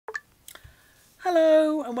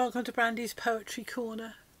Hello and welcome to Brandy's Poetry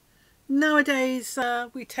Corner. Nowadays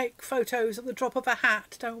we take photos at the drop of a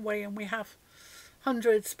hat, don't we? And we have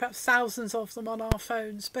hundreds, perhaps thousands of them on our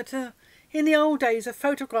phones. But in the old days a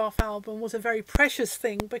photograph album was a very precious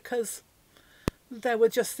thing because there were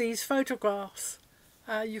just these photographs.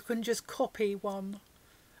 You can just copy one.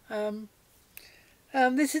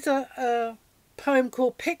 This is a poem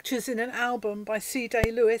called Pictures in an Album by C.D.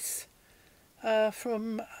 Lewis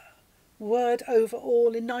from Word Over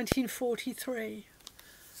All in 1943.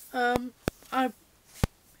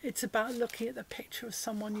 It's about looking at the picture of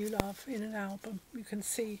someone you love in an album. You can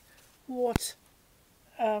see what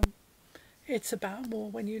it's about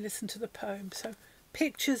more when you listen to the poem. So,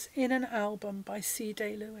 Pictures in an Album by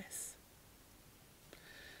C.D. Lewis.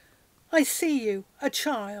 I see you, a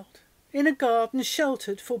child, in a garden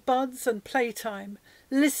sheltered for buds and playtime,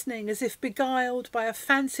 listening as if beguiled by a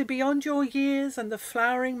fancy beyond your years and the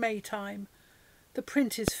flowering Maytime. The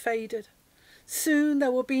print is faded. Soon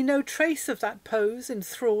there will be no trace of that pose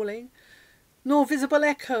enthralling, nor visible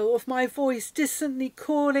echo of my voice distantly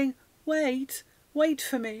calling, "Wait, wait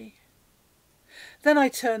for me." Then I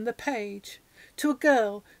turn the page to a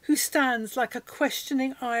girl who stands like a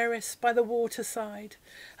questioning iris by the waterside,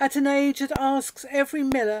 at an age that asks every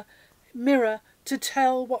mirror to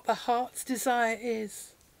tell what the heart's desire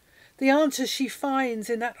is. The answer she finds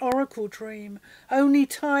in that oracle dream only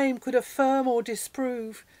time could affirm or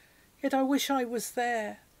disprove, yet I wish I was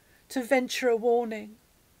there to venture a warning.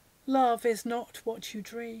 Love is not what you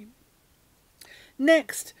dream.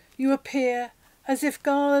 Next you appear as if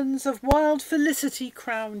garlands of wild felicity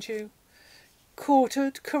crowned you.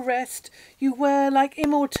 Courted, caressed, you wear like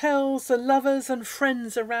immortelles the lovers and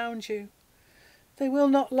friends around you. They will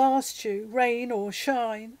not last you, rain or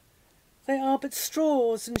shine. They are but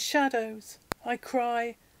straws and shadows. I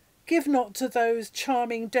cry, give not to those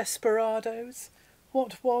charming desperadoes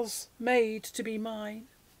what was made to be mine.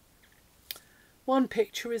 One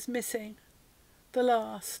picture is missing, the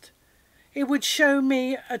last. It would show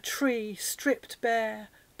me a tree stripped bare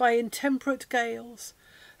by intemperate gales,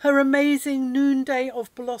 her amazing noonday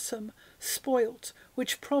of blossom spoilt,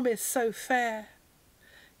 which promised so fair.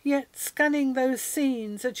 Yet scanning those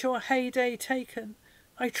scenes at your heyday taken,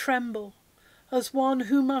 I tremble, as one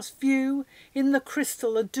who must view in the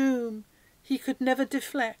crystal a doom he could never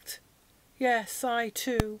deflect. Yes, I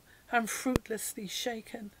too am fruitlessly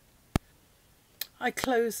shaken. I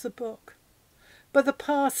close the book, but the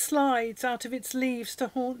past slides out of its leaves to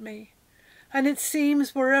haunt me, and it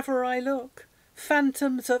seems wherever I look,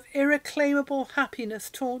 phantoms of irreclaimable happiness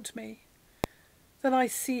taunt me. Then I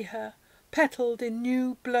see her, petalled in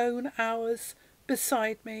new blown hours,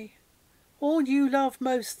 beside me. All you love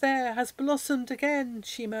most there has blossomed again,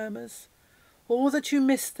 she murmurs. All that you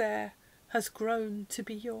missed there has grown to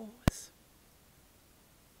be yours.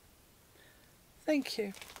 Thank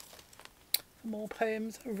you. For more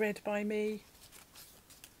poems read by me,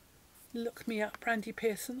 look me up, Brandy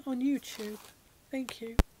Pearson, on YouTube. Thank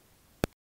you.